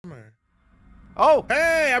Oh,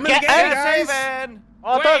 hey, I'm in the game, guys. Heaven.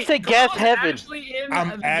 Oh, I thought it said gas heaven.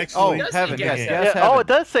 I'm actually heaven. Yes, in. gas heaven. Oh, it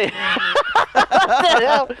does say.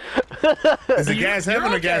 Is it gas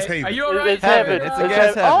heaven or gas haven? Are you alright? It's heaven. It's a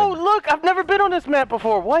gas heaven. Oh, look, I've never been on this map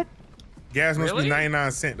before. What? Gas must be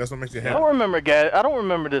 99 cents. That's what makes it I heaven. don't remember gas. I don't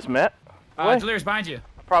remember this map. Delirious behind you.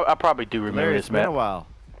 I probably do remember It's this been map. a while.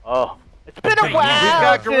 Oh, it's been a while. We've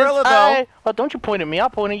got Gorilla, though. Oh, don't you point at me. I'll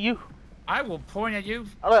point at you. I will point at you.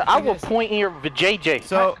 I will point in your vajayjay.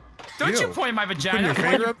 So, Don't you point at my Putting your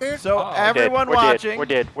vagina. finger up there? so everyone watching. We're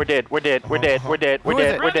dead. We're dead. We're dead. We're dead. We're dead. We're Who is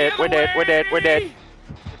dead. it? We're dead. We're dead. We're dead. We're dead.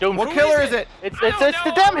 Doomed. What killer is it? It's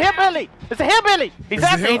the damn hillbilly. It's a hillbilly. He's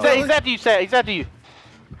after you. He's after you, Seth. He's after you.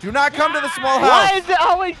 Do not come to the small house. Why is it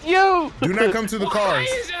always you? Do not come to the Why cars.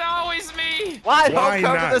 is it always me? Why? Don't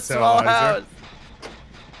come to the small house.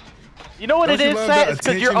 You know what Don't it you is, love Seth? the It's because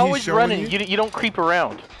attention you're he's always showing running. you? You don't creep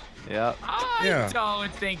around. Yeah. I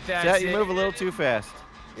don't think that's Yeah, it. you move a little too fast.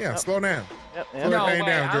 Yeah, slow down. Yep. Slow yep. No that thing way.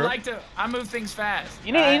 down, girl. I move things fast.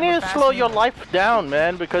 You need to slow your life down,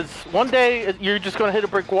 man, because one day you're just gonna hit a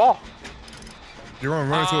brick wall. You're gonna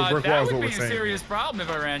run into a brick wall is That what would we're be a saying. serious problem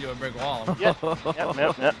if I ran into a brick wall.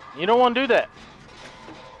 Yep. You don't want to do that.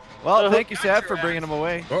 Well, thank you, Seth, for bringing him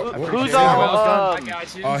away. Oh, Who's Yeah, all? almost done. I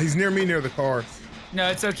got you. He's near me, near the cars. No,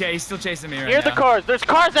 it's okay. He's still chasing me right Near now. the cars. There's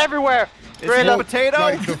cars everywhere. Is it a potato?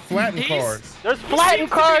 Like the flattened He's- cars. There's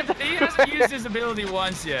flattened cars. He hasn't used his ability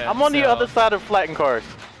once yet. I'm on the so- other side of flattened cars.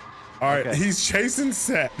 All right, Okay. he's chasing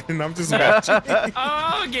Seth, and I'm just watching.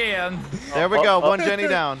 Oh, again. There we go. One Jenny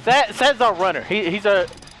down. Seth's our runner. He's a.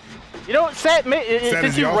 You know what, Seth? Since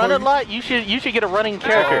is you y'all run a for you? lot, you should get a running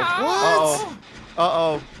character. What?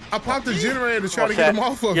 Uh-oh. I popped the generator to try to Seth, get him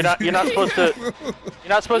off of you're not supposed to. You're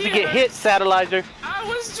not supposed to get hit, Satellizer. I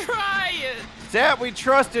was trying. Seth, we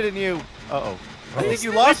trusted in you. Uh-oh. I think you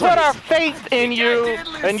We lost put him. our faith in you,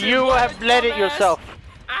 and you have bled it yourself.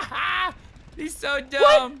 Aha! He's so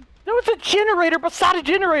dumb. There was a generator beside a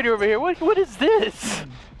generator over here. What is this?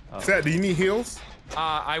 Seth, do you need heals?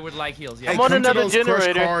 I would like heals. Yeah. Hey, I'm on come another to those crushed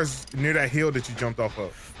generator. cars near that hill that you jumped off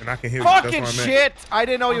of, and I can heal you. That's Fucking what I meant. shit! I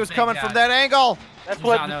didn't know he was thank coming God. from that angle. That's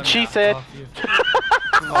what No, she no. said. Oh, you-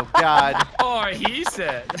 Oh, God. Or he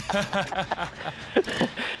said.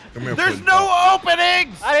 Come here, There's pussy. no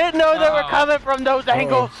openings! I didn't know they were Oh. coming from those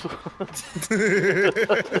angles.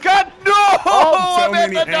 God, no! So I'm in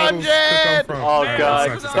many the angles to come dungeon! from. Oh All right, God!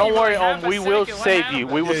 that's not- Don't worry, Half a we will second, what save happened? you.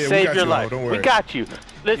 We will Yeah, we save got your you, life. don't We worry. got you.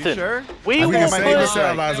 Listen, sure? we We will can my save hand the up.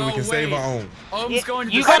 Satellizer, we No can save way. our own. Ohm's going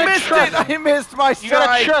to you the gotta I missed trust it! I missed my you gotta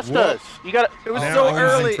stride! trust What? us. You gotta. It was Now so I'm in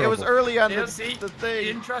early. It was trouble. early on Yeah, the see, thing. He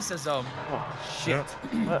didn't trust us, Ohm. Shit.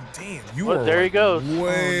 Damn, you Well, are there he goes.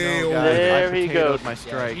 way Oh, over God. There I he potatoed goes. my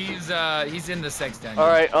strike. He's in the sex dungeon. All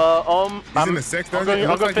right. He's in the sex I'm dungeon? It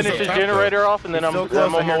gonna looks like he's finish up the top, generator off, and then I'm so close,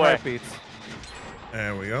 on I my hear way. heartbeats.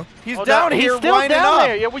 There we go. He's Oh, down he's here still winding down up.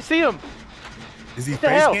 there. Yeah, we see him. Is he the face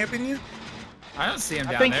hell? camping you? I don't see him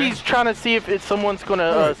down I think there. he's trying to see if someone's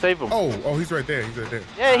gonna save him. Oh, he's right there. He's right there.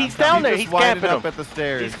 Yeah, he's down there. He's He's just winding camping up him. at the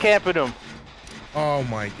stairs. He's camping him. Oh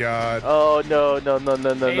my God. Oh no! Hey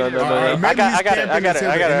there. I Maybe got he's it. camping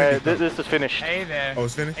until the end of the This is finished. Hey there. Oh,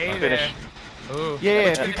 it's finished? Hey Okay. there. Finished. Ooh. Yeah, What if you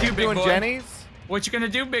you gonna do, keep big doing boy? Jenny's. What you gonna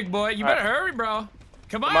do, big boy? You All better hurry, bro.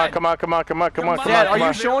 Come on. Come on! Dad, are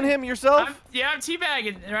you showing him yourself? I'm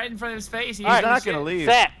teabagging right in front of his face. He's not gonna leave.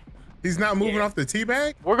 Sat. He's not moving Yeah. off the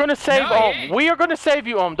teabag? We're gonna save No, he Om. ain't. We are gonna save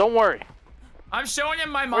you, Om. Don't worry. I'm showing him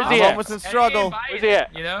my Where's mom. he I'm at? almost in And he struggle. invited Where's he at?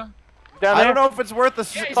 it, You know? Down I there. don't know if it's worth the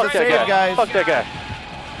Yeah, he's Fuck right that save, guy. guys. Fuck that guy.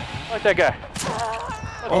 Fuck that guy.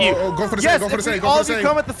 Oh, go for the Yes, save, go for the if save, we go all for of the you save.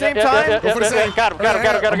 come at the same Yeah, time. Go for the save. Got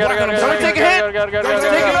him. Someone take a hit.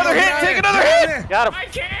 Take another hit. Take another hit. Got him. I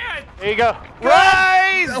can't. There you go.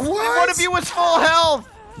 Rise! What? One of you was full health.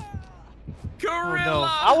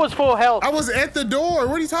 Gorilla. I was full health. I was at the door.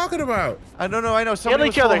 What are you talking about? I don't know. I know. Heal Somebody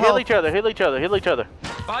each was other. full Heal health. each other. Heal each other. Heal each other.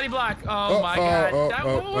 Body block. Oh my God.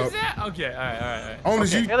 What was oh. that? Okay. All right. Only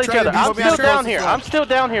you Heal each try other. to I'm be still close down to here. front. I'm still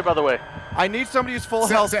down here, by the way. I need somebody who's full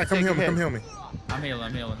Zach, health. Zach, to come take heal a me, hit. come heal me. I'm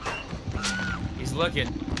healing. He's looking.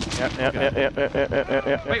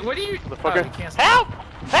 Yep. Wait, what are you? Motherfucker. he can't- Help!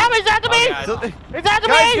 Help! He's after me! Oh, God. He's after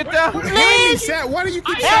Guys, me! get down. Help me, Please! Zach. Why do you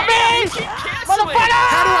keep Help me! Canceling. Motherfucker!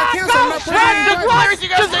 How do I cancel? I'm not Go! pressing Run! the Just button. You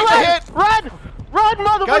guys Just take the run! hit. Run! Run,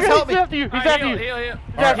 motherfucker! Guys, help He's me. after you! He's All right, after you! heal. All He's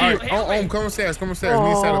right, after all you! right. Come upstairs. Come upstairs. We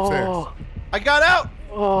need to set upstairs. Oh, I got out.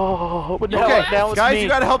 oh, but now, Okay, now it's guys, me. you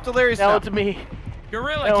gotta help Delirious Now now. it's me.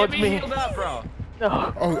 Gorilla, No, get it's me me. healed up, bro.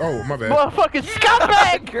 No. Oh, my bad. Motherfucking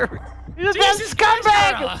scumbag! He's a damn Jesus Christ,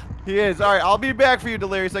 scumbag! Gorilla. He is. All right, I'll be back for you,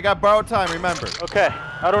 Delirious. I got borrowed time. Remember. Okay,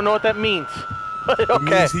 I don't know what that means. It Okay.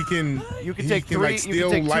 means he can. You can he take can, three. like, You steal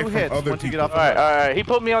can take life 2 from hits other once you get people. off the All map. right. He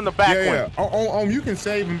put me on the back Yeah, one. yeah. You can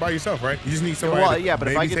save him by yourself, right? You just need somebody. Well, to yeah, but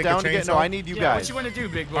if maybe I get take a down again, no, chainsaw. I need you Yeah, guys. what you want to do,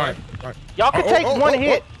 big boy? All right, all right. Y'all can take one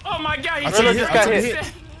hit. Oh my God, I he took a Gorilla hit. just I got took a hit.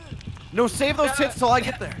 hit. No, save those hits till I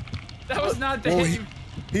get there. That was not the Well, hit.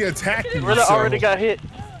 he attacked me. Gorilla so, already got hit.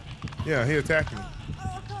 Yeah, he attacked me.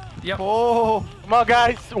 Yep. Oh, Come on,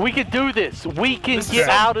 guys. We can do this. We can This is get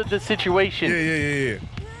so- out of the situation. Yeah.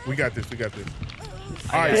 We got this. We got this.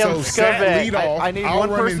 All right, Damn so Sat scumbag. lead off. I need I'll one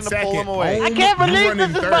run person in to second. pull him away. Ohm, I can't you believe run this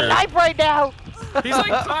in is my third. life right now. He's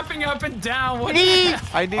like popping up and down. What Please.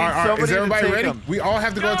 I need All right, somebody is to everybody take ready? him. We all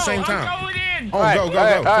have to go at the same time. I'm going in. Oh, All right, go.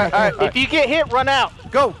 all right. If you get hit, run out.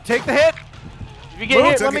 Go, take the hit. If you get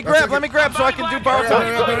Move, hit, let me it, grab, I'll let me take grab so I can do borrow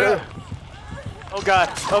time. Oh God.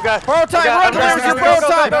 Oh God. Borrow time, run, Oh, God. Delirious, borrow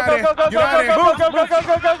time.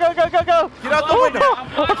 Go. Get out the window.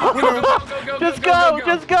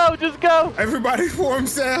 Just go. Everybody for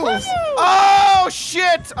themselves. Oh,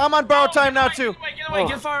 shit. I'm on borrow time now, too. Get away,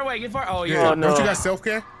 get far away, get far. Oh, Yeah. yeah. Oh, no. Don't you got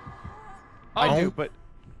self-care? I do, but...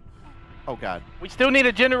 Oh, God. We still need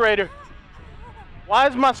a generator. Why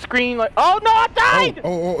is my screen like? Oh no, I died!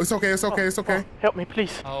 Oh, it's okay. Help me,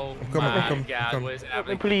 please. Oh coming, my I'm coming, God, I'm coming. what is Help me,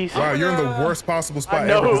 happening? please. Wow, you're in the worst possible spot I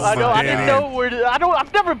know. ever. This is a I dead didn't know where.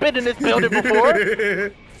 I've never been in this building before.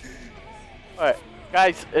 end. All right,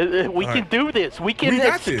 guys, we can do this. We can We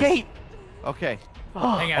got this. escape. Okay.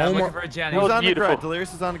 Hang on, I'm Oh, looking for Jenny. That Who's was on the beautiful. ground?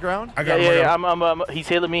 Delirious is on the ground? I got him. Yeah. I'm he's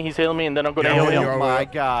healing me, and then I'm gonna Yeah, heal I'm him. healing Oh, you. my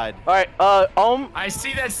God. All right, I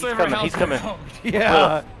see that sliver of coming, he's health. coming.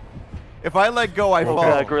 Yeah. If I let go, I Oh fall.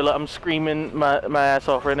 God, Gorilla, I'm screaming my ass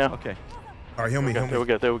off right now. Okay. All right, heal me. There we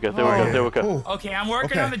go. Oh, Okay, I'm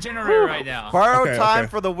working on the generator right now. Borrow Okay, time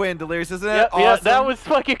okay. for the win, Delirious, isn't it? Yeah, Awesome. that was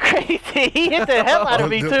fucking crazy. He hit the hell out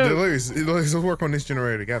of me too. Delirious, let's work on this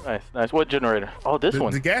generator. Got Nice. What generator? Oh, this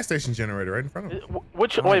one. the gas station generator right in front of us.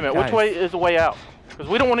 Which? Oh, wait a minute. guys. Which way is the way out? Because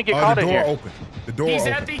we don't want to get caught The in door here. open. The door He's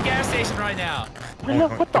open. at the gas station right now. Gorilla,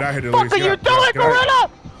 what the Get out here, fuck Delirious. are Get you out, doing, get out.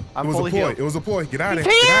 Gorilla? I'm It was a fully ploy. healed. It was a ploy. Get out of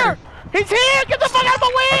He's here. here! He's here! Get the fuck out of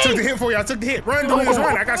I my took way! the hit for you. I took the hit. Run, Delirious,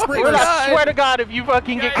 run. I got sprint Gorilla, burst. I swear to God, if you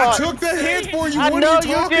fucking get I caught. took the hit for you. I What know are you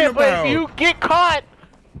you talking did, but about? if you get caught.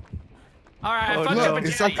 All right, I Oh, fucked no. up with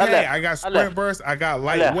It's Jenny. okay. I got left. sprint burst. I got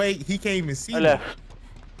lightweight. He can't even see I me. left.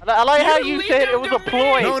 I like how You you leave said them it was to a me.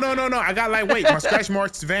 ploy. No. I got lightweight. My scratch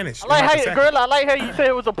marks vanished. I like in how like a you, second. Gorilla, I like how you said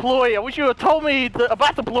it was a ploy. I wish you had told me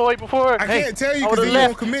about the ploy before. I can't tell you I because would've then you left.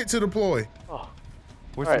 won't commit to the ploy.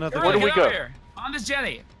 Where's All right. another? Where do Gorilla, we get go? over here. On this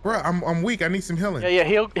Jenny. Bro, I'm weak. I need some healing. Yeah,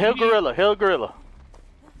 heal Gorilla, heal Gorilla.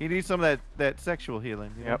 He needs some of that sexual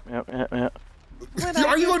healing. You know? Yep.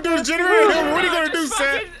 Are you gonna do the generator? What are you gonna do, Just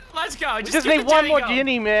Seth? fucking- Let's go. Just keep need the one Jenny more going.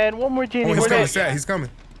 Jenny, man. One more Jenny. Oh, he's Where coming, that- Seth. He's coming.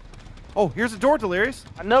 Oh, here's the door, Delirious.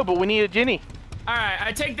 I know, but we need a Jenny. All right,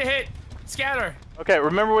 I take the hit. Scatter. Okay,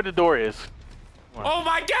 remember where the door is. Oh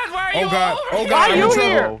my God, why are you Oh God. all over Oh here? God. Why I'm you in trouble.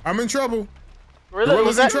 here? I'm in trouble. Gorilla, Gorilla's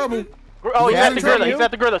was in that? trouble. Oh, he's Yeah, at the in Gorilla. trouble. He's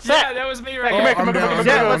at the Gorilla. Yeah, Set. that was me Come right here, there. come I'm here, down, come I'm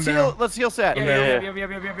here. Yeah, down, let's I'm heal. down. Let's heal Seth. Yeah.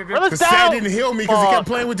 Because Let's Seth down. didn't heal me because he kept Fuck.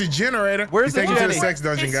 playing with the generator. Where's He's the taking me to the Jenny? sex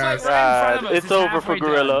dungeon, It's guys. like right in front of us. It's over for halfway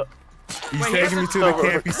Gorilla. He's Wait, taking me to the over.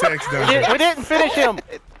 campy sex We dungeon. didn't finish him.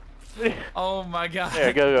 done. Oh my God.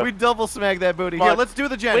 There, go. We double smack that booty. Come Here, on. let's do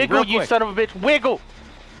the Jenny Wiggle, real you quick. son of a bitch. Wiggle.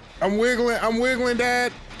 I'm wiggling,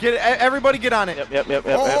 Dad. Everybody get on it. Yep.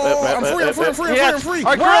 Oh, I'm free. Yes. I'm free.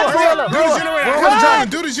 All right, Gorilla, Do Gorilla, the generator. Gorilla. I'm on the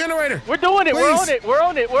generator. Do the generator. We're doing it. We're Please. on it.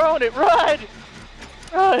 We're on it. Run.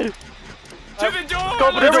 To the door. Go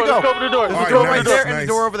over the There we door. go. Let's go over the door. There's All a door right, right nice, there and nice. a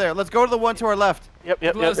door over there. Let's go to the one to our left. Yep.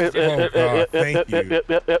 Oh, God, thank you.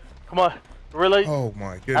 Yep. Come on. Really? Oh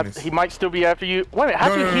my goodness. He might still be after you. Wait a minute.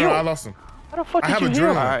 How'd you No, heal? I lost him. How the fuck I did have you heal?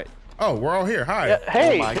 adrenaline. All right. Oh, we're all here. Hi. Yeah,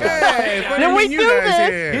 hey. Oh my God. Hey, funny Did to we meet do you guys this?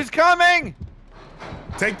 here. He's coming.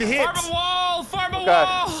 Take the Farm hits. a wall. Farm a Oh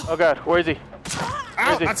God. wall. Oh God. Where is he?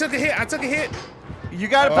 Ow, is he? I took a hit. You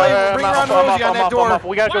gotta play Ring Around the Rosie on that door.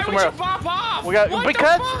 We gotta go Why somewhere would you else. pop off? We got What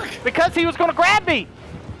because the fuck? because he was gonna grab me.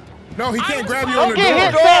 No, he can't was grab you fine. on Don't the get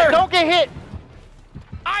hit, door. Seth. Don't get hit.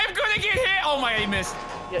 I'm gonna get hit. Oh my, he missed.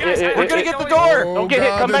 Yeah, Guys, yeah, I yeah, We're think gonna he's get the going- door. Don't get hit.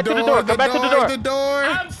 Come back to the door. Come back to the door. The door.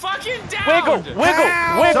 I'm fucking down. Wiggle.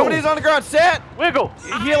 Ow. Wiggle. Somebody's on the ground. Set. Wiggle.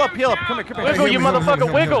 Heal up. Heal up. Come here. Come here. Wiggle, you Heal me, heal me, motherfucker. heal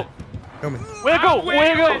me, Wiggle. Heal me. Wiggle. I'm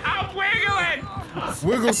Wiggle. I'm wiggling.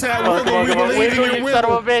 Wiggle, Seth. Come on, Wiggle. come We on. believe in Wiggle, your you son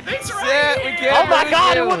of a wiggle. bitch. It's right Set, we here. can't Oh my Wiggle.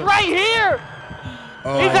 God! It was right here.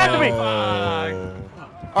 He's after me. All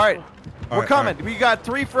right. We're right, coming. all We got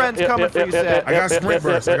 3 friends Yep, coming yep, for you, yep, yep, Set. I got Yep, sprint yep,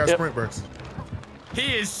 burst. I yep, got yep. sprint burst.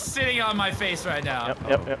 He is sitting on my face right now.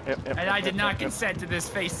 Yep. And I did not consent to this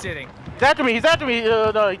face sitting. He's after me. He's after me.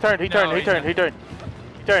 No, he turned. He No, turned. He he's turned. not. He turned.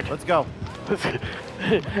 He turned. Let's go. He's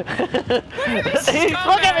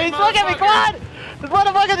looking at me. He's looking at me. Come on. This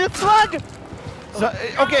motherfucker just slug! So,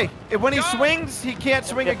 okay, when he swings, he can't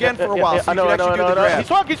swing again for a while. So I know, you can actually do the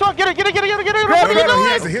grab. He swung, get it! No, he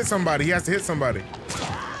has to hit somebody. He has to hit somebody.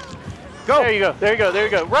 Go. There you go.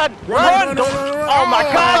 Run! No. Oh my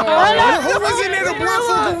God, Gorilla! Who was in there to block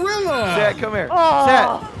for Gorilla? Zach, come here. Oh,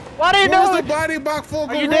 Zach. why do you Where's do the it? body block for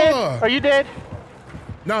Are you Gorilla? dead? Are you dead?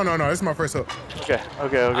 No. This is my first hook. Okay.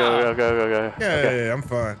 Yeah, I'm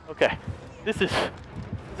fine. Okay. This is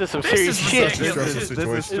some serious shit. Stressful This is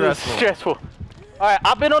situation. stressful. All right,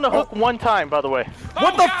 I've been on the hook one time, by the way.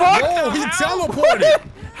 What the fuck? Oh, he teleported.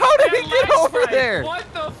 How did he get over there? What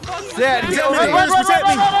the fuck? Zach, He's get over over there. there.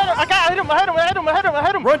 I got him. I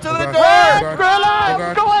hit him. Run to the Okay. door. Gorilla, Okay.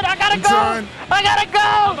 I'm going. I gotta I'm go. trying. I gotta go.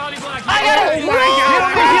 Oh, body block. I gotta. Oh my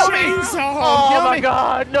God! Heal me. Chainsaw. Oh Kill my me.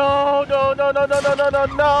 God! No! Oh my God,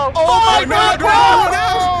 no!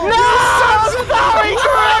 no. No! I'm sorry,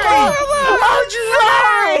 Gorilla. I'm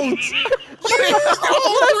sorry.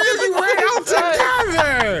 All three of you ran out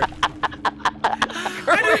together.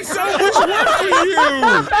 I did so much work for you.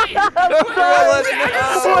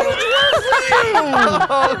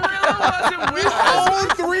 All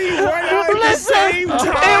three went out at the same It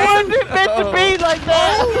time. wasn't meant to be like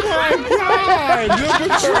that. Oh my God! The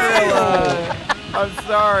betrayal. I'm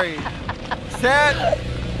sorry. Zach,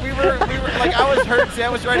 we were like, I was hurt.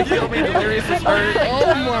 Zach was trying to kill me. Delirious was hurt.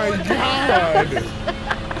 Oh my God!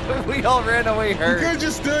 We all ran away You hurt. could have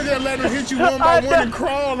just stood there and let him hit you one by one and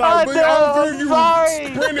crawl out, but I know, all three of I'm you sorry.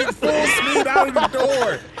 sprinted full speed out of the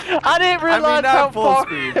door. I didn't I realize mean, how not full far.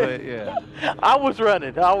 speed, but yeah. I was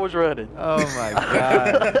running. Oh my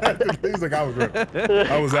God. He's like, I was ready.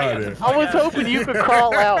 I was out of there. I was hoping you could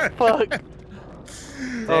crawl out. Fuck.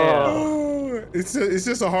 Oh, it's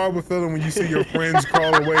just a horrible feeling when you see your friends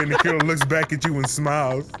crawl away and the killer looks back at you and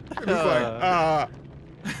smiles. And it's like,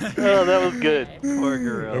 Oh, that was good. Poor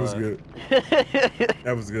gorilla. that was good.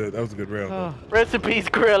 That was good. That was a good round. though. Rest in peace,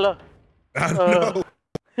 Gorilla. I know.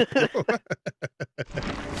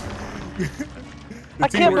 I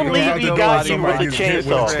can't teamwork believe goes out he the got door you when with somebody the gets hit with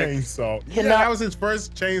a chainsaw. chainsaw. Yeah, that was his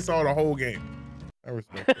first chainsaw the whole game. I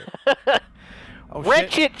respect that. Oh,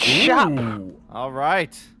 Wretched shop. Ooh, All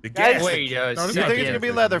right. the Guys, gas. wait, No, this You not think it's gas gonna be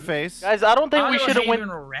station. Leatherface? Guys, I don't think we should have went.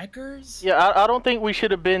 Wreckers? Yeah, I don't think we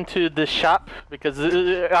should have been to the shop because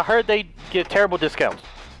I heard they get terrible discounts.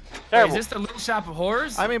 Wait, Terrible. is this the Little Shop of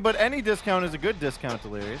Horrors? I mean, but any discount is a good discount,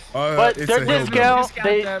 Delirious. But it's their a hillbilly. discount- discount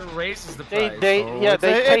they- that raises the They, price. yeah, it's,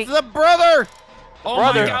 they a- take. it's the brother. Oh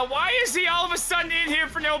brother. my God! Why is he all of a sudden in here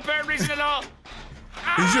for no apparent reason at all?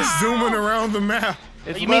 He's just zooming around the map.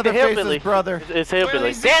 It's You mean the Leatherface's hillbilly? brother. It's Well, hillbilly.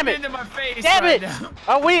 he's Damn zooming it! into my face Damn right it! now.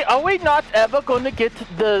 Are we not ever going to get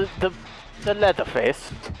the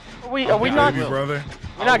Leatherface? Are we not? Baby brother.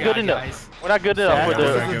 We're not Oh, good God, enough. guys. We're not good enough Zach, with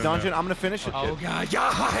this the- is the the dungeon. I'm gonna finish it. Oh God,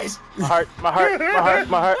 guys! my heart.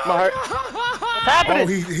 What's Oh, happening?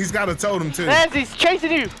 he's got a totem too. Sans, he's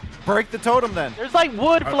chasing you. Break the totem then. There's like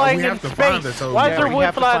wood flying we in have to find space. the totem. Why Yeah, is there we wood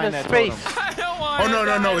have to flying find in that space? totem. I don't want Oh to no,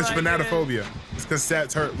 die it's like fanatophobia. It's because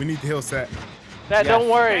Sat's hurt. We need to heal Sat. That, Yes. Don't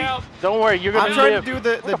worry. Help. Don't worry. You're gonna I'm trying live. to do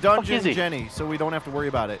the Where fuck dungeon is he? Jenny, so we don't have to worry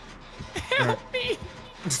about it. this. Help me!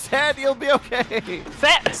 Sad, you'll be okay.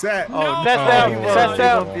 Sat. Sat. No. Oh, That's no, down. you That's won't.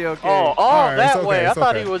 down. You won't be okay. Oh, Alright, it's that okay, way. I it's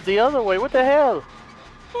thought okay. he was the other way. What the hell?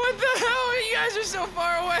 What the hell? You guys are so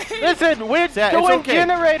far away. Listen, we're Sat, it's doing okay.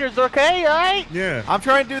 generators, okay? All right? Yeah. I'm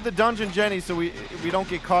trying to do the dungeon Jenny, so we don't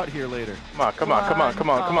get caught here later. Come on.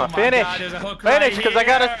 Oh my Finish. God, there's a hook right Finish, because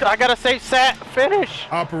I gotta save Sat. Finish.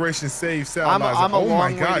 Operation Save Sat. I'm a Oh my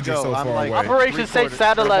long way God, to you're go. so I'm far like- away. Operation Save Three-quarters,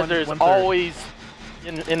 Satellite is one-third. always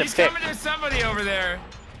in He's effect. coming to somebody over there.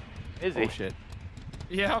 Is he? Oh shit.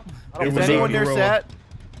 Yep. It Is was, anyone near Gorilla. Sat?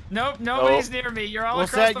 Nope, nobody's near me. You're all Well,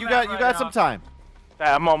 across Sat, the you map got right got now. some time.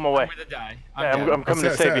 Sat, I'm on my way. I'm gonna die. Sat, dead. I'm coming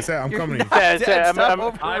to save you. Sat, I'm coming to you. Sat, Stop I'm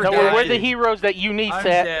over no, here. we're the heroes that you need, I'm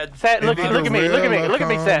Sat. dead. Sat, look If at me, the look at me, gorilla look at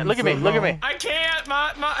me, Sat, look at me, comes look at me. along. I can't.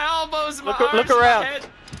 My elbows, my Look arms, around. my head.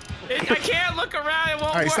 I can't look around. It won't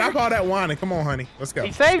All right, work. stop all that whining. Come on, honey. Let's go.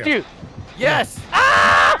 He saved you. Yes.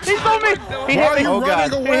 Ah! He's on me. He Why hit are me. you Oh, running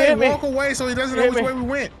God. away? hit me. Walk away so he doesn't He know hit which me. way we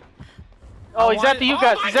went. Oh, he's after you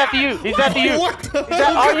guys. He's after you. He's after you. What the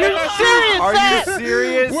Are you serious, Are you Sat?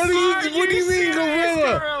 serious? What do you mean,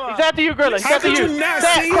 Gorilla? He's after you, Gorilla. He's How after could you. you not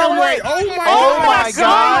Sat, see him crawl right? away. Oh my Oh my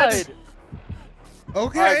God. God.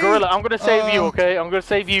 Okay. All right, Gorilla, I'm gonna save you, okay? I'm gonna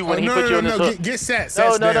save you when he puts you on this hook. Get Sat. No,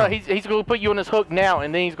 Sat's no, down. he's gonna put you on this hook now,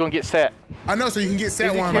 and then he's gonna get Sat. I know, so you can get Sat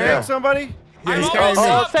Is he while I'm carrying down. somebody? Yeah, he's I'm carrying me.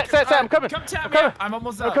 Oh, Sat, I'm coming. Come tap I'm me. coming. I'm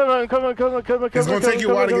almost I'm up. coming. It's gonna take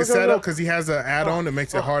you a while to get set up Cause because he has an add-on that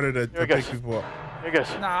makes it harder to Here he pick goes. people up. Here he goes.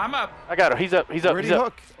 Nah, I'm up. I got him. He's up. Where'd He's he up.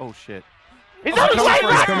 hook? Oh shit. He's on the side.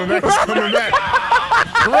 He's coming back. He's coming back.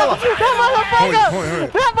 Gorilla.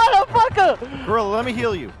 That motherfucker. Gorilla, let me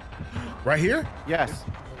heal you. Right here? Yes.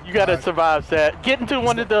 You gotta survive, Sat. Get into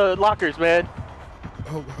one of the lockers, man.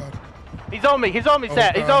 Oh God. He's on me,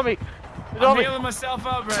 Sat. He's God. on me. He's I'm on me. healing myself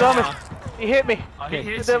up He's right on me. now. He hit me. Oh, he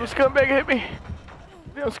hits That you. was scumbag hit me.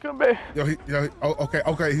 That was scumbag. Yo, oh,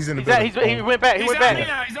 okay, he's in the He's at, building. he went back. He He's went on me back.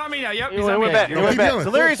 now. He's on me now. Yep. He He's went on me. back. He went keep back. yelling.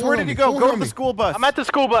 Delirious, Full where heal did you me, go? full Go heal to the me. school bus. I'm at the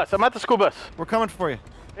school bus. We're coming for you.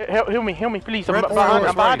 Heal me, please. I'm Right, behind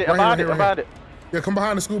right it. here, I'm right behind it. Yeah, come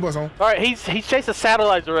behind the school bus on. All right, he's chasing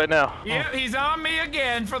satellites right now. Yep. He's on me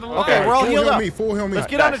again for the Okay, one. we're all full healed heal up. me, full heal me. Let's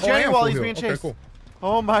get on to Oh, I Jenny am while full he's heal. being Okay, chased. cool.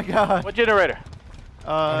 Oh my God. What generator?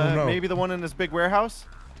 don't know. Maybe the one in this big warehouse.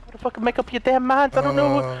 What the fuck? Make up your damn minds. I don't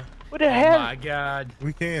know. What the Oh hell? my God.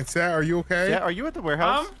 We can't. Sat, are you okay? Yeah, are you at the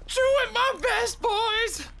warehouse? I'm doing my best,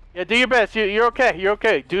 boys. Yeah, do your best. You're okay. You're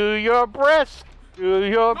okay. Do your best. Do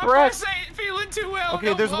your My breast. breast ain't feeling too well. Okay,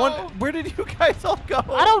 no there's blow. one. Where did you guys all go?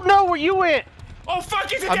 I don't know where you went. Oh fuck!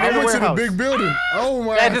 He's I'm I in the went to the warehouse. big building. Oh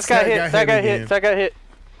my. That just got hit. That got again. hit. That got hit.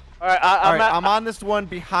 All right, All right, I'm on this one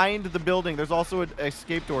behind the building. There's also an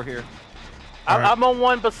escape door here. I'm on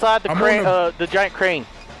one beside the I'm crane, on the giant crane.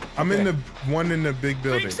 I'm in the one in the big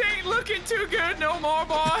building. Things ain't looking too good no more,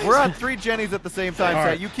 boys. We're on 3 Jennies at the same time, All Sat.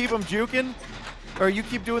 right. You keep them juking, or you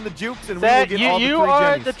keep doing the jukes, and we will That get all the 3 you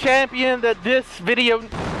are Jennies. the champion that this video.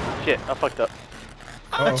 Shit, I fucked up.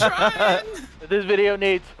 I'm trying. That this video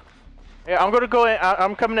needs. Yeah, I'm gonna go in.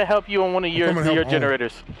 I'm coming to help you on one of your coming to help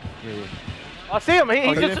generators. Yeah, yeah. I see him. He Oh,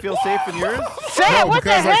 you just. didn't feel safe in yours? Sam, No, what the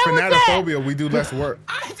because like hell was that? fanatophobia, we do less work.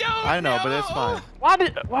 I know, but it's fine.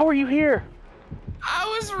 Why were you here? I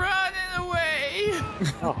was running away.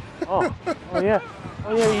 Oh yeah. Oh yeah.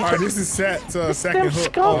 You All right, this is Sat's Them second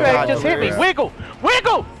hook. scumbag God, just hit me. yeah. Wiggle,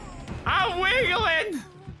 wiggle. I'm wiggling.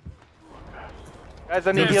 Guys,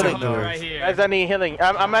 I need There's healing. something right here. Guys, I need healing.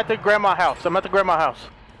 I'm at the grandma house.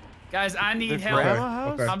 Guys, I need The help. grandma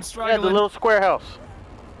house? Okay. I'm Yeah, struggling. the little square house.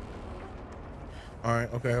 All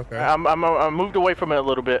right, okay. I'm moved away from it a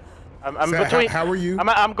little bit. I'm Sat, between. how are you?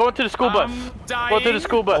 I'm going to the school bus. I'm Going to the dying.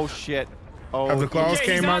 school bus. Oh, shit. Oh, Have the claws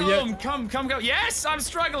Okay, he's came not out yet? alone. Come, go. Yes, I'm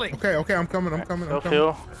struggling. Okay, I'm coming. Self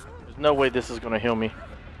heal. There's no way this is gonna heal me.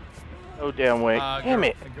 No damn way. Damn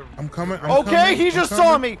it. I'm coming. Okay, he just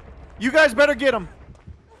saw me. You guys better get him.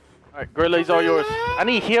 All right, Gorill's all yours. I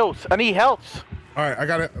need heals. I need healths. All right, I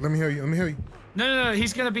got it. Let me heal you. No.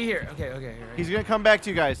 He's gonna be here. Okay. Here. He's gonna come back to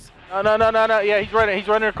you guys. No. Yeah, he's running. He's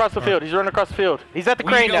running across the field. He's running across the field. He's at the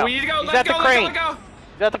crane now. We need to go. He's Let's at the go. crane. Let go.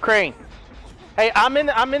 He's at the crane. Hey, I'm in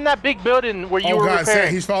that big building where you Oh were God, Sat,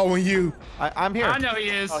 repairing. he's following you. I'm here. I know he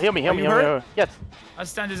is. Oh, heal me. Are you hurt? Yes. I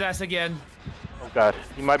stunned his ass again. Oh God,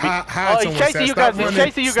 he might be. Hide Oh, he's somewhere, chasing Sat. you Stop guys. He's running.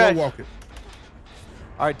 chasing you guys. Slow walk it.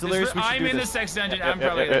 All right, Delirious, we should I'm do in the this. sex dungeon. Yep, I'm yep,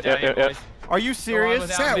 probably yep, gonna die, yep, yep. boys. Are you serious?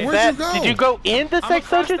 without Sat, me. where'd you go? Did you go in the I'm sex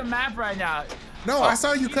across the dungeon? map right now. No, I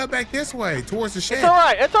saw you cut back this way towards the shed. It's all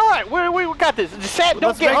right. It's all right. We got this. Sat, don't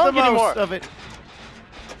Let's get make the hung most anymore. of it.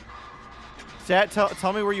 Sat,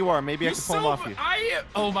 tell me where you are. Maybe I can pull him off you.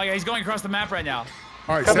 Oh my God, he's going across the map right now.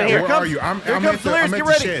 All right, Come Sat, here. where are you? I'm Here at comes the Delirious. Get the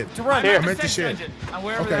ready shed. to run. Here. I'm at the sex shed. dungeon. I'm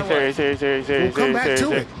wherever Okay. that was. Well, come back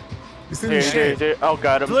to it. It's in the shed. Oh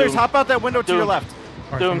God, I'm Delirious, doomed. hop out that window to your Doomed. left.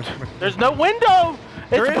 All right, Doomed. come here. There's no window.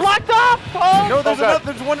 There It's is. blocked off. Oh, No, there's oh, God.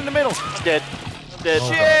 another. There's one in the middle. I'm dead. I'm dead.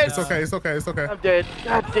 Oh, Shit. it's okay. I'm dead.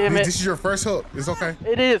 God damn it. This is your first hook. It's okay.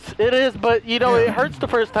 It is, but you know, Yeah. it hurts the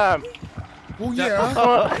first time. Well, yeah.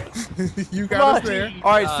 Uh, You Come got on. us there.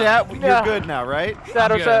 All right, Sat, you're yeah. good now, right?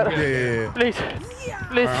 Saddle, good, saddle. I'm good. Yeah. Please, All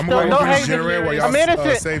right, I'm don't gonna hang this generator while me. y'all I'm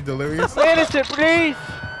innocent. save Delirious. I'm innocent, please.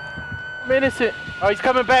 I'm innocent. Oh, he's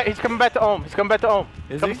coming back. He's coming back to Ohm. He's coming back to Ohm.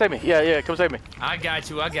 Is Come he? save me. Yeah, come save me. I got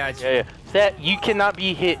you. Yeah. Stat, you cannot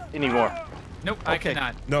be hit anymore. Nope, I Okay.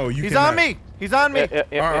 cannot. No, you He's cannot. on me. He's on me.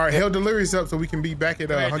 All right, heal Delirious up so we can be back at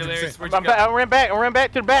Come here, 100%. Delirious, where'd you go? I ran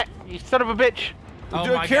back to the back. You son of a bitch. Oh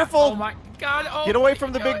Dude, my careful. God. Oh my God. Oh Get away my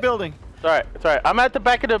from the God. big building. It's all right. I'm at the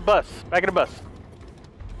back of the bus.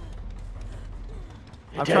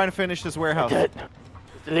 I'm trying to finish this warehouse. Dead.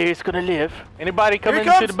 Delirious gonna live. Anybody come Here he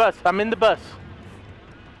into comes. the bus? I'm in the bus.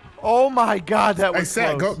 Oh my God, that Hey, was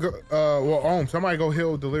Sat, close. well, somebody go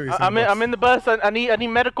heal Delirious. I'm in the bus. I need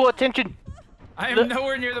medical attention. I am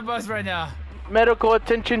nowhere near the bus right now. Medical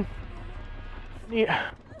attention. Yeah.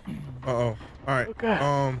 Uh-oh. All right. Okay.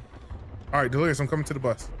 All right, Delirious, I'm coming to the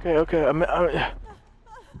bus. Okay. Okay.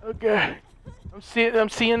 I'm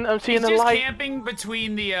seeing He's the just light. camping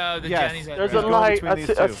between the Yes. Jennies. There's He's a going light. between these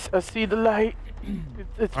two. I see the light.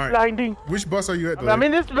 It's All right. blinding. Which bus are you at,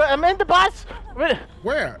 Delirious? I'm in the bus.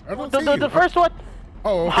 Where? I don't see you. The first one.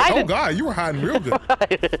 Oh, okay. hiding. Oh, God, you were hiding real good.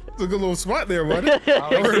 It's a good little spot there, buddy. I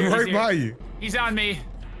heard him right by you. He's on me.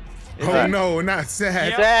 Oh no, not sad.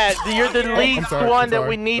 Yep. Dad, you're the Oh, least I'm sorry, one I'm that sorry,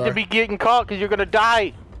 we need to sorry. be getting caught because you're gonna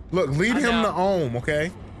die. Look, lead him know. to Ohm,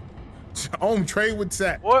 okay? Ohm, trade with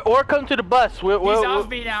Sat. Or come to the bus. He's off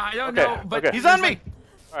me now. I don't know, but okay. He's on me.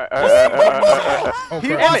 Alright. Oh, He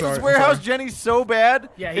crap, wants I'm his sorry, I'm warehouse sorry. Jenny so bad.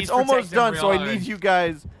 Yeah, he's it's almost protecting done. real So I hard. need you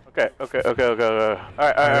guys. Okay.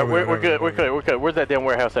 Alright. We're good. We're clear. We're clear. Where's that damn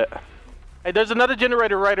warehouse at? Hey, there's another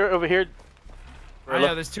generator right over here. I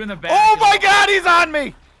know there's 2 in the back. Oh my God, he's on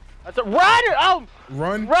me. That's a run! Oh,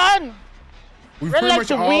 Run. run! We've Run pretty like much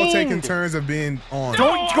the all wind. taken turns of being on.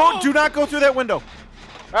 Don't go. Do not go through that window. All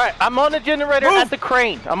right, I'm on the generator Move. at the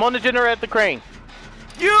crane. I'm on the generator at the crane.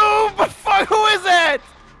 You. Fuck. Who is that?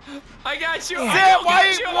 I got you. Zed,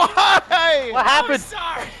 why? Why? What happened? I'm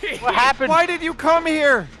sorry. What happened? Why did you come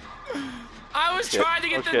here? I was trying to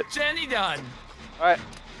get the shit. Jenny done. All right,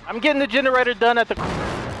 I'm getting the generator done at the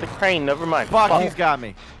crane. Never mind. Fuck, he's got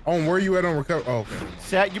me. Ohm, where you at on recovery? Oh, okay.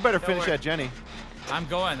 Sat, you better finish worry. that, Jenny. I'm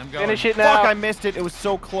going. Finish it now. Fuck, I missed it. It was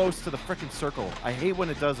so close to the freaking circle. I hate when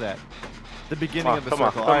it does that. The beginning of the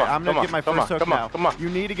circle. All right, I'm gonna get my first hook now. Come on. You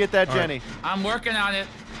need to get that All right. Jenny. I'm working on it.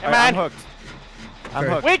 All right, I'm man. hooked. I'm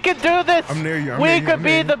Okay. hooked. We can do this. I'm near you, I'm we near you, could I'm be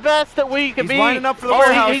near you. the best that we could He's be. lining up for the Oh,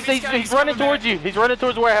 warehouse. He's He's running coming towards back. you. He's running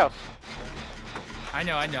towards the warehouse. I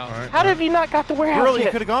know. All right. How have you not got the warehouse Girl, you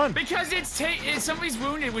yet? could have gone. Because somebody's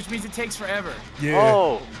wounded, which means it takes forever. Yeah.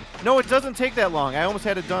 Oh. No, it doesn't take that long. I almost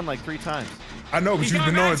had it done like 3 times. I know, but He's you've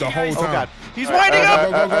been coming doing it the back to whole you time. Oh God, he's All right, winding all up.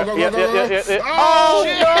 Go, go, go, go, go, go. Yeah. Oh,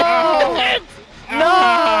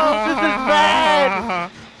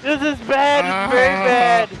 No, this is bad. It's very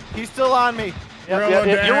bad. He's still on me. Yep, Reel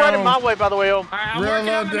You're running down. my way, by the way, Om. All right, I'm Reel working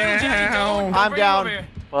on the new Jenny. down. Don't I'm bring down. him over here.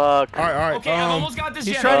 Fuck. All right. Okay, I've almost got this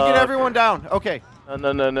He's Jenny. trying to get Fuck. everyone down. Okay. No. All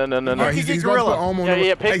right, He he's get about to Gorilla. put Ohm on Yeah, the-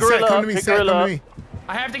 yeah, pick Hey, Gorilla Sat, come up, to me, pick Sat, come Gorilla to me.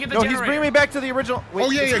 I have to get the No, generator. he's bringing me back to the original. Wait, Oh,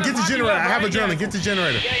 yeah, It's yeah, in get the the generator. I parking have a lot, journal. right? Get the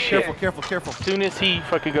generator. Careful, careful, careful. As soon as he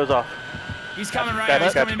fucking goes off. He's coming right now.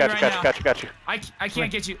 He's coming to me right now. Got you. I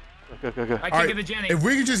can't get you. Go. I All can't right, get the Jenny. if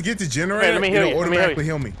we could just get the generator, let me heal you, it'll let me heal automatically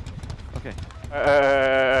you. heal me. Okay.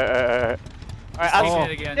 Alright, Fixing Oh.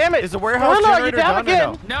 it again. damn it. Is the warehouse Gorilla, generator you down done or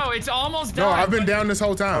again? no? No, it's almost No, done. I've been but- down this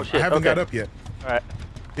whole time. Oh, shit, I haven't okay. got up yet. Alright.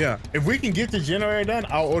 Yeah, if we can get the generator done,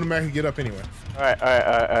 I'll automatically get up anyway. Alright.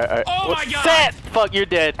 Oh my God. Set! Fuck, you're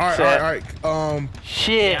dead. All right, Set. all right.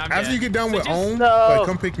 Shit. Yeah, I'm After dead. you get done So with just- Ohm, No. like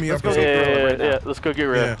come pick me Let's up. go or get something. Gorilla right now. Yeah, let's go get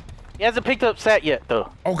rid Yeah. of. He hasn't picked up Sat yet, though.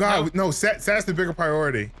 Oh God, no, Sat's the bigger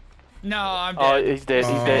priority. No, I'm dead. Oh, he's dead.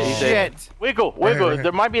 He's dead. He's dead. Shit. Wiggle. Right here.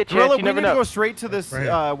 There might be a chance. Gorilla, You we never need to know. go straight to this Right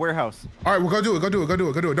here. warehouse. All right, well, go do it.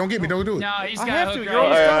 Don't get me. Don't do it. No, he's I got have a to, hook you're right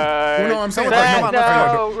almost here. done. Well, no, I'm saying, Come on,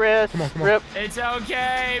 No, rip. Come on. Rip. It's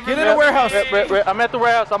okay. Get in the warehouse. Rip. I'm at the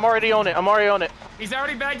warehouse. I'm already on it. He's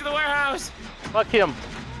already back to the warehouse. Fuck him.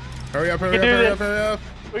 Hurry up. can do this. Hurry up.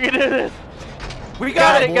 We can do this. We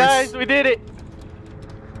Got got it, boys. guys. We did it.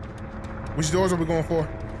 Which doors are we going for?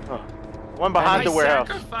 One behind the My warehouse.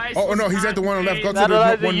 sacrifice Oh, was no, he's not at the one on the left. Go paid. to the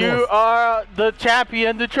Not one you north. are the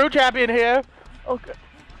champion, the true champion here. Okay.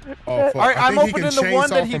 Oh, fuck. All right, I I'm think he opening can the one chainsaw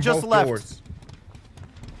that he from just both left. doors.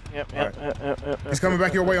 Yep. He's coming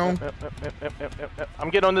back your way, Ohm. Yep. I'm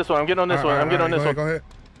getting on this one. I'm getting on this one. I'm getting on this one. Go ahead.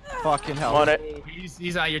 Fucking hell. I'm on it.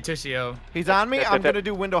 He's on your Tushio. He's on me. I'm gonna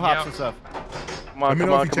do window hops and stuff. Come on, Let me come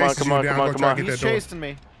know on, if he come on, chases come you on, down. come on, Go come try on. to get He's that door. chasing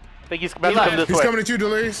me. I think he's about to left. come this He's way. coming at you,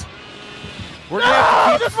 Delirious. We're gonna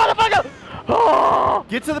have to This motherfucker! Oh!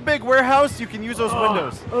 get to the big warehouse. You can use those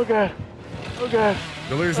windows. Oh god. Oh god.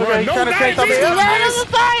 Delirious, Okay, run. he's No, trying to not take something. Jesus Look,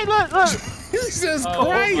 Christ. look. Jesus Oh,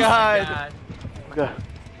 Christ. God. Oh god.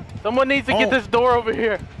 Someone needs to Oh. get this door over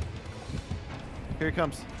here. Here he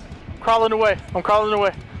comes. I'm crawling away.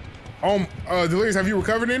 Delirious, have you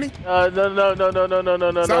recovered any? No.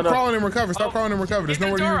 Stop crawling and recover. Stop crawling and recover. There's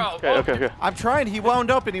Get the nowhere door to you. out. Okay. I'm trying. He wound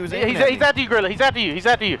up and he was aiming at He's me. after you, Gorilla. He's after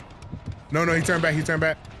you. No, he turned back.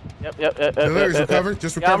 Yep. Delirious, recover.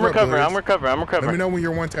 Just Yeah, I'm recover. recovering. I'm recovering. Let me know when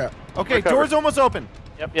you're one tap. Okay, Recover. door's almost open.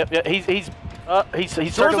 Yep. He's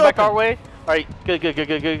circling back open. our way. All right.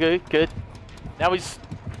 Good. Now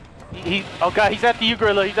he. Oh god, he's after you,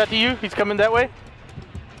 Gorilla. He's after you. He's coming that way.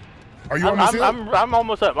 Are you almost in? I'm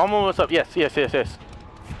almost up. Yes.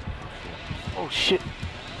 Oh shit.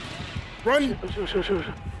 Run.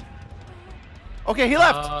 Okay, he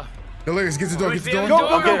left. Delirious, get the door. Get the door.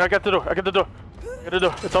 Go. Okay, I got the door.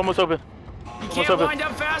 It's almost open. You can't open. wind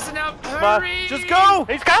up fast enough. on. Hurry. Just go.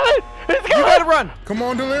 He's coming. You gotta run. Come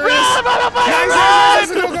on, Delirious. Run, motherfucker, Yes,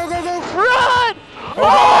 run! go. Run! Oh,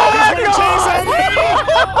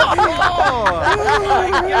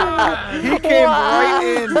 He came right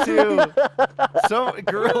in too. So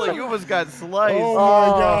Gorilla, you almost got sliced. Oh my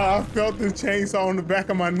God! I felt the chainsaw on the back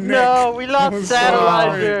of my neck. No, we lost I'm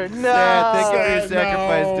Satellite. sorry. No. Sad, thank you for your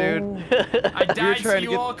sacrifice, dude. I died so trying to you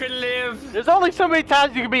get- all could live. There's only so many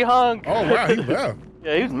times you can be hung. Oh wow, he left.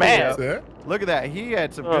 Yeah, he was mad. That's it. Look at that. He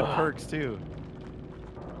had some good perks too.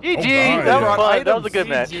 GG. God, That was yeah. fun. That was a good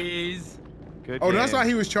match. GG's. Good Oh, that's game. why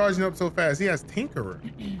he was charging up so fast. He has Tinkerer.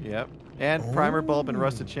 Yep. And primer bulb and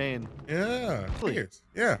rusted chain. Yeah. Cheers.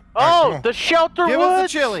 Yeah. Oh, All right, come the Shelter Give Woods. us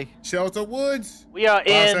the chili. on. Shelter Woods. We are 5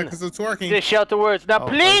 in seconds of twerking. the Shelter Woods. Now, Oh, is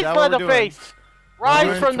please, that what we're doing? Leatherface, rise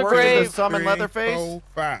One, from the twerking grave. this- Summon 3, Leatherface? 4,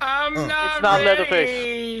 5. I'm not It's not ready.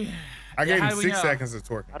 Leatherface. I gave how him do we 6 know? seconds of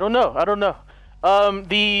twerking. I don't know.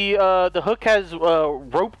 The hook has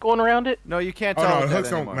rope going around it. No, you can't Oh, tell no, with the hooks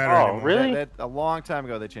that don't anymore. matter Oh, anymore. really? That, a long time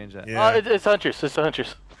ago they changed that. Yeah. It's Huntress. It's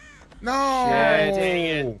Huntress. No. Shit. Dang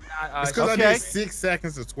it. It's because Okay. I did 6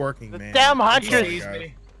 seconds of twerking, man. Damn She Huntress. sees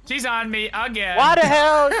me. She's on me again. Why the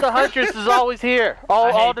hell is the Huntress is always here?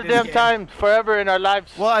 All hate the this damn game. time, forever in our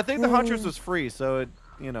lives. Well, I think the Huntress was free, so it,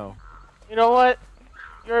 you know. You know what?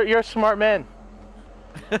 You're a smart man.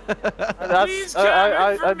 Please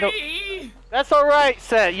cover for me. That's all right,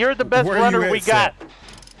 Seth. You're the best Where you runner at, we got. Seth?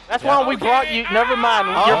 That's why we brought you. Never mind.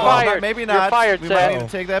 Oh, You're but fired. Maybe You're not. fired, we might need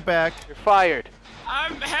Seth. to take that back. You're fired.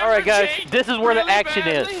 I'm All right, guys. hemorrhaging This is where the really action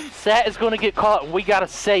badly. is. Sat is going to get caught. We got to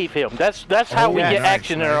save him. That's how we yeah, get Nice,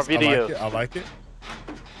 action in our nice. videos. I like it.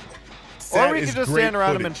 Or Sat we is could just great stand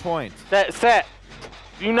around him and footage. point. Sat,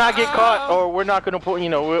 do not get caught, or we're not going to point. You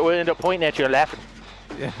know, we'll end up pointing at you and laughing.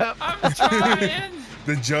 Yep. I'm trying.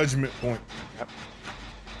 The judgment point.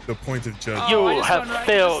 The point of judgment. Oh, I You just have went right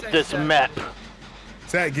failed into the this section. map.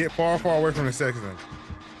 Sat, get far away from the section.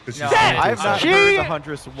 No, I've not She- heard the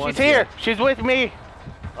Huntress once. She's here. yet. She's with me.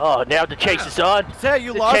 Oh, now the chase is on. Sat,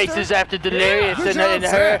 you The lost chase her? is after Delirious Good and, job, and her.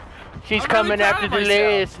 Seth. She's I'm coming really proud after of myself.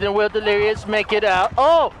 Delirious. Then will Delirious make it out?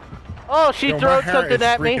 Oh, she Yo, my throws hair something is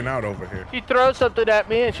at me. freaking out over here. She throws something at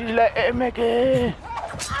me and she's like, hey, make it.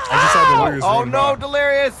 I just saw Delirious Oh run no, by.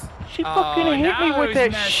 Delirious! She fucking hit me now with he's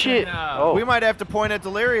that messing shit. up. Oh, We might have to point at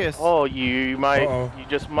Delirious. oh, you might. Uh-oh. You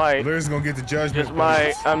just might. Delirious is gonna get the judgment. Just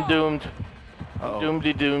might. I'm doomed. Uh-oh.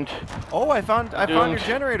 Doomed. Doomed. Oh, I found your Doomed.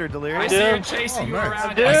 generator, I Delirious. see her Dude. chasing Oh, you nice.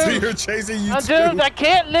 around. Dude. I see her chasing you I'm too. doomed. I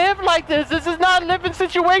can't live like this. This is not a living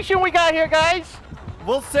situation we got here, guys.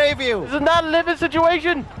 We'll save you. This is not a living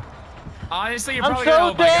situation. Honestly, you're I'm probably so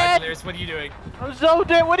gonna. Oh my dead. God, Delirious, what are you doing? I'm so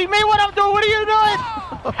dead. What do you mean what I'm doing? What are you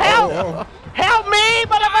doing? Help! Oh, Help me, Why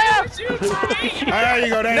motherfucker! would you take? there you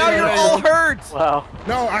go. There you Now go, you're there you all go. hurt. Wow.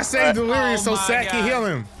 No, I saved Delirious Oh so my Sat can God. heal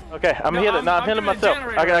him. Okay, I'm No, healing. No, I'm I'm healing doing myself.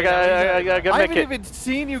 generator I right now. gotta I make haven't it. even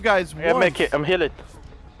seen you guys I gotta once. make it. I'm healing.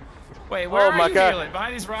 Wait, where are my you God. healing?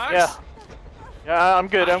 Behind these rocks? Yeah. Yeah, I'm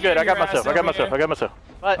good. I I'm good. I hear got your myself. ass I got over myself. here. I got myself.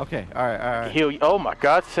 But Okay, all right. heal you. Oh my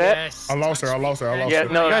God, Seth. Yes. I lost her. I lost her. Yeah,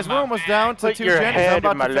 no. Guys, we're almost down to Put 2 your gens. head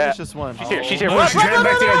I'm in my about to finish lap. this one. She's here. She's here. Oh, Run, she run, got run,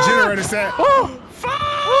 back to run, that run. generator, Sat. Woo!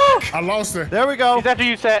 I lost her. There we go. She's after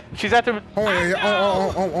you, Seth. She's after. Oh,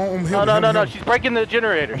 yeah, No. She's breaking the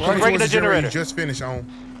generator. She's breaking the generator. You just finished on.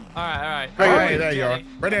 All right. All Right, right, there you are.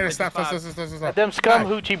 Right there. Stop. Them scum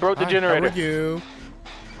hoochie broke the Hi, generator. How are you?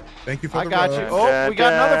 Thank you for I the got you. rub. Oh, we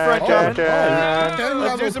got another friend coming.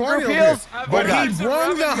 Let's do some group heals. But Okay. he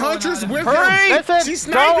brung the Huntress with Hurry! him. Listen, She's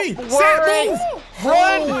sniping. don't Sat, worry. move.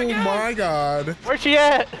 Run. Oh my God. Where's she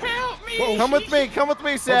at? Help me. Whoa. Come with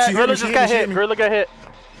me, Oh, Sat. she- Gorilla just got she hit hit. me. Gorilla got hit.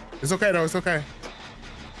 It's okay though. It's okay.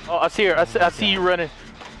 Oh, I see her. I see you running.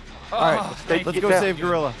 All right, thank Let's you. go down. save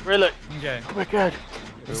Gorilla. Gorilla. Okay. Oh my God.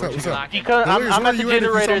 What's up? What's up? Lock it. I'm Delirious, at where the you at if you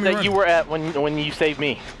generator saw me that running? you were at when you saved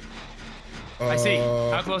me. I see.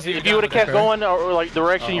 How close are you? If you would have kept Okay. going or like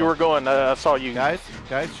direction you were going, I saw you. Guys,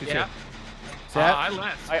 she's Yeah. here. I Sat.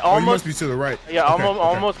 left. I Oh, you must almost, be to the right. yeah, Okay, okay.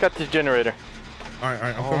 almost got this generator. All right.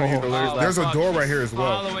 I'm coming here. Delirious. Oh, There's a fuck, door right she's here as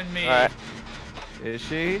well. Following me. All right. Is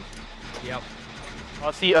she? Yep. I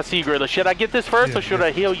see Gorilla. Should I get this first Yeah, or should yeah.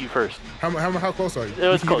 I heal you first? How close are you? It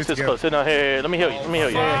was We can close. get It's this close. No, here, let me heal you. Let me heal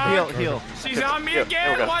you. Yeah, Fuck. heal. She's on me Here, there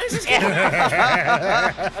we again. go. Why is this together.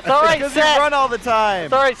 That's all right, Because you Seth. run all the time.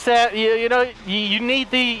 It's all right, Seth. You know you need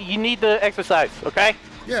the exercise. Okay.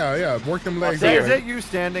 Yeah. Work them legs. see her. Is it you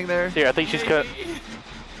standing there? Here, I think she's cut.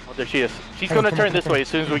 Oh, there she is. She's Come on, gonna come on, turn this come on. way as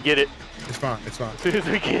soon as we get it. It's fine. It's fine. As soon as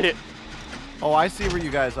we get it. Oh, I see where you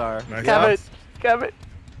guys are. Nice. Come it.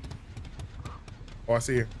 Oh, I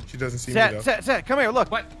see her. She doesn't see me though. Sat, come here.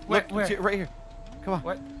 Look. What? Look, Where? right here. Come on.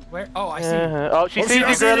 What? Where? Oh, I see. Oh, she Oh, sees she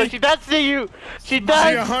you, see Gorilla. me? She does see you. She She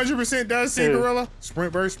does. 100% does see Gorilla.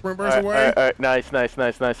 Sprint burst All away. right. Nice. Nice.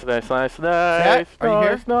 Are you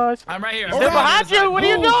here? Nice. I'm right here. Oh, I'm God. behind you. What are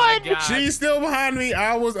you Oh my doing? God. She's still behind me.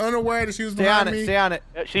 I was unaware that she was Stay behind on it. me. Stay on it.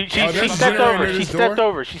 She there's a stepped generator over. at She this stepped door.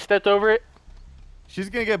 over. She stepped over it. She's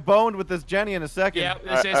gonna get boned with this Jenny in a second. Yep,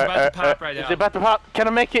 this is about to pop right now. Is it about to pop? Can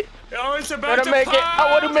I make it? Oh, it's about Can to I make pop. it?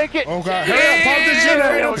 I want to make it. Oh, God. Hurry up. Pop the There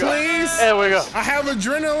generator, we go. please. There we go. I have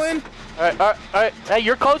adrenaline. All right. Hey,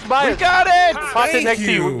 you're close by We us. got it! Pop it Thank next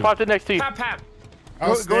to you. you. Pop it next to you. Pop, pop. Go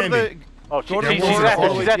to Outstanding. the... Oh, Go to the she's wall. at All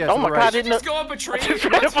the it. way- She's at it. yes, Oh to my the God! I right. didn't Just know. go up a tree. I just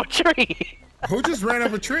ran up a tree. Who just ran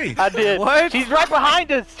up a tree? I did. What? She's right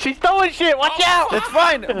behind us. She's throwing shit. Watch out. It's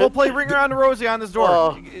fine. We'll play Ring Around the Rosie on this door.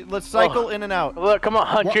 Oh. Let's cycle in and out. Look, come on,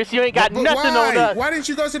 Huntress. You ain't got But nothing why? on us. Why didn't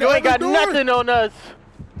you go to the You ain't other got door? nothing on us.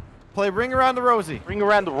 Play Ring Around the Rosie. Ring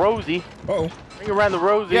around the Rosie. Uh-oh. Ring around the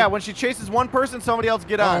Rosie. Yeah, when she chases one person, somebody else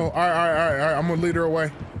get Oh, on. all right. I'm gonna lead her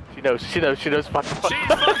away. She knows. She fucking knows.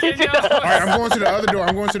 All right, I'm going to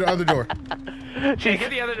the other door. Hey, get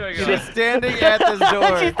the other door She's going. standing at this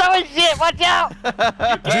door. She's throwing shit. Watch out.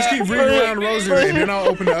 Just keep ringing around Rosie, and then I'll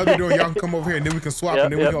open the other door. Y'all can come over here, and then we can swap,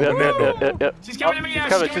 and then we can open that door. She's coming to me now.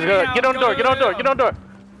 She's coming. She's coming to me now. Get on the door. Get on the door. Get on the door.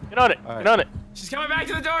 Get on it. All right. Get on it. She's coming back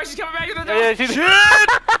to the door. She's coming back to the door. Yeah, she's.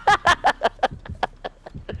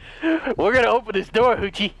 We're gonna open this door,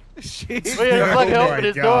 Hoochie. We're gonna Oh fucking my open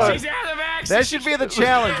this God. door. She's out of action. That should be the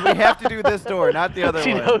challenge. We have to do this door, not the other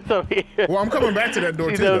She one. knows I'm here. Well, I'm coming back to that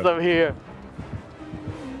door She too. knows though. I'm here.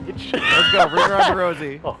 Let's go. Ring Around the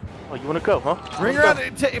Rosie. Oh, you wanna go, huh? Ring around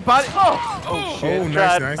the body. Oh, nice,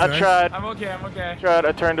 tried. nice, I nice. tried. I'm okay. I'm okay.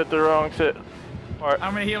 I turned it the wrong set. Part.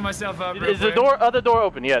 I'm gonna heal myself up. real Is the quick. other door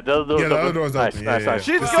open? Yeah, the other door's Yeah, the open. other door's nice, open. Nice, Yeah, nice.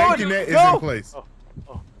 She's The going. safety net is Go. in place.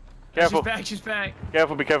 Careful. She's back. She's back.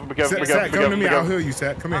 Careful, be careful, be careful, be Sat, careful. come to me. be I'll careful. heal you,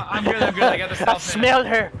 Sat. Come here. I'm good. I'm good. I got the I stealth. smelled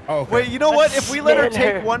her. Oh, okay. Wait, you know what? If we let her Smell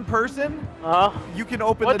her. take one person, Huh? you can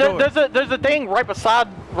open Well, the door. there's a thing right beside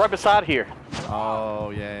here.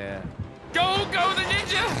 Oh, yeah. Go the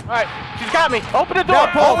ninja. All right, she's got me. Open the door.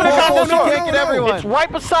 Now pull, Open the pull, goddamn pull. door. She can't get everyone. It's right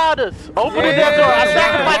beside us. Open the Yeah. damn door. I Yeah.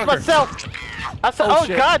 sacrificed myself. Oh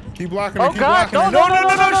shit. God. Keep blocking her. Oh Keep God. blocking No, her. no,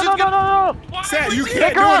 no, no, no, she's no, no, no, no. Why Sat, would you you- can't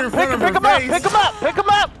Pick do her it up. in front of Pick her him up. face. Pick him up. Pick him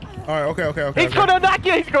up. All right, okay. He's gonna knock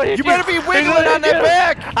you. He's gonna hit you. You better be He's wiggling gonna on that hit you.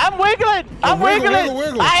 back. I'm wiggling. I'm wiggle, wiggling.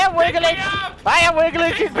 wiggle. I am wiggling. Pick me up. I am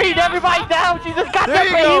wiggling. She's beating everybody down. She just got There that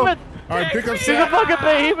you go. behemoth. All right, pick up She's a Sat. fucking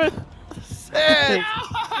behemoth. Hey.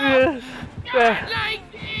 Yeah. Yeah.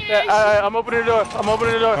 Yeah, I'm opening the door. I'm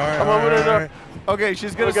opening the door. All right, I'm opening the door. right. Okay,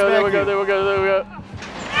 she's There gonna we go. There smack we go. you. There we go. There we go.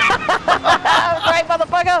 Right,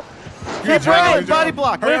 motherfucker. Good job, Wiggling, good job. body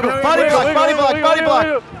block. Hurry up, hurry up, Body hurry block, up. body block, body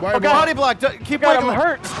block. Body Okay, block. body block. Keep God, I'm wiggling.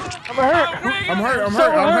 hurt. I'm hurt. I'm hurt.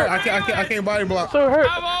 So I'm hurt. hurt. I can't body block. So hurt.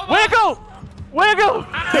 Wiggle. Wiggle.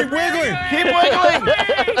 Keep wiggling. Keep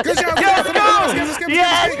wiggling. Good job. Yes, Come go. on, let's get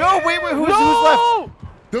Yes. Go. Wait, who's left? No.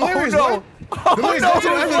 Delirious, Oh, no. what? Delirious, no, go to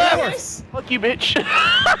the who's other door. left? Fuck you, bitch.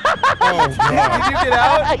 Oh, Did God. you get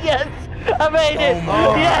out? Yes. I made it.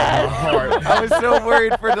 Oh, my Yes. heart. I was so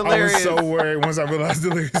worried for I Delirious. was so worried once I realized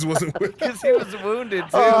Delirious wasn't with me. Because he was wounded,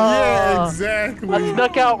 too. Yeah, I exactly.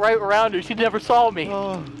 snuck out right around her. She never saw me.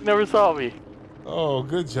 Oh. Never saw me. Oh,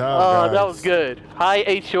 good job, Oh, guys. that was good. Hi,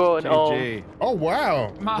 H.O. and GG. Oh,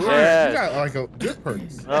 wow. My Delirious, heart. you got like a good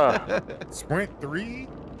perks. Oh. Sprint 3.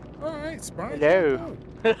 All right, Sprint. Hello.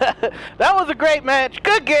 That was a great match.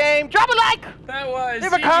 Good game. Drop a like. That was.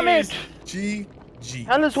 Leave a comment. GG.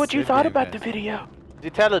 Tell us what you Good thought game, about the guys. video.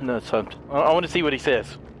 He's telling us something. I want to see what he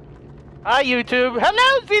says. Hi, YouTube.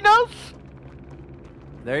 Hello, Xenos.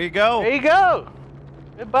 There you go. There you go.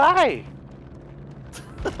 Goodbye.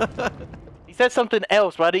 He said something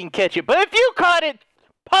else, but I didn't catch it. But if you caught it,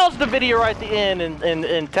 pause the video right at the end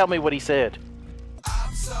and tell me what he said.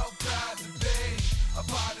 I'm so proud to be a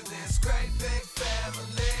part of this great big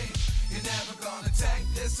family. You're never gonna take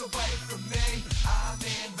this away from me. I'm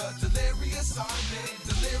in the delirious army,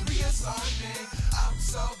 delirious army. I'm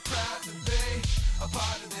so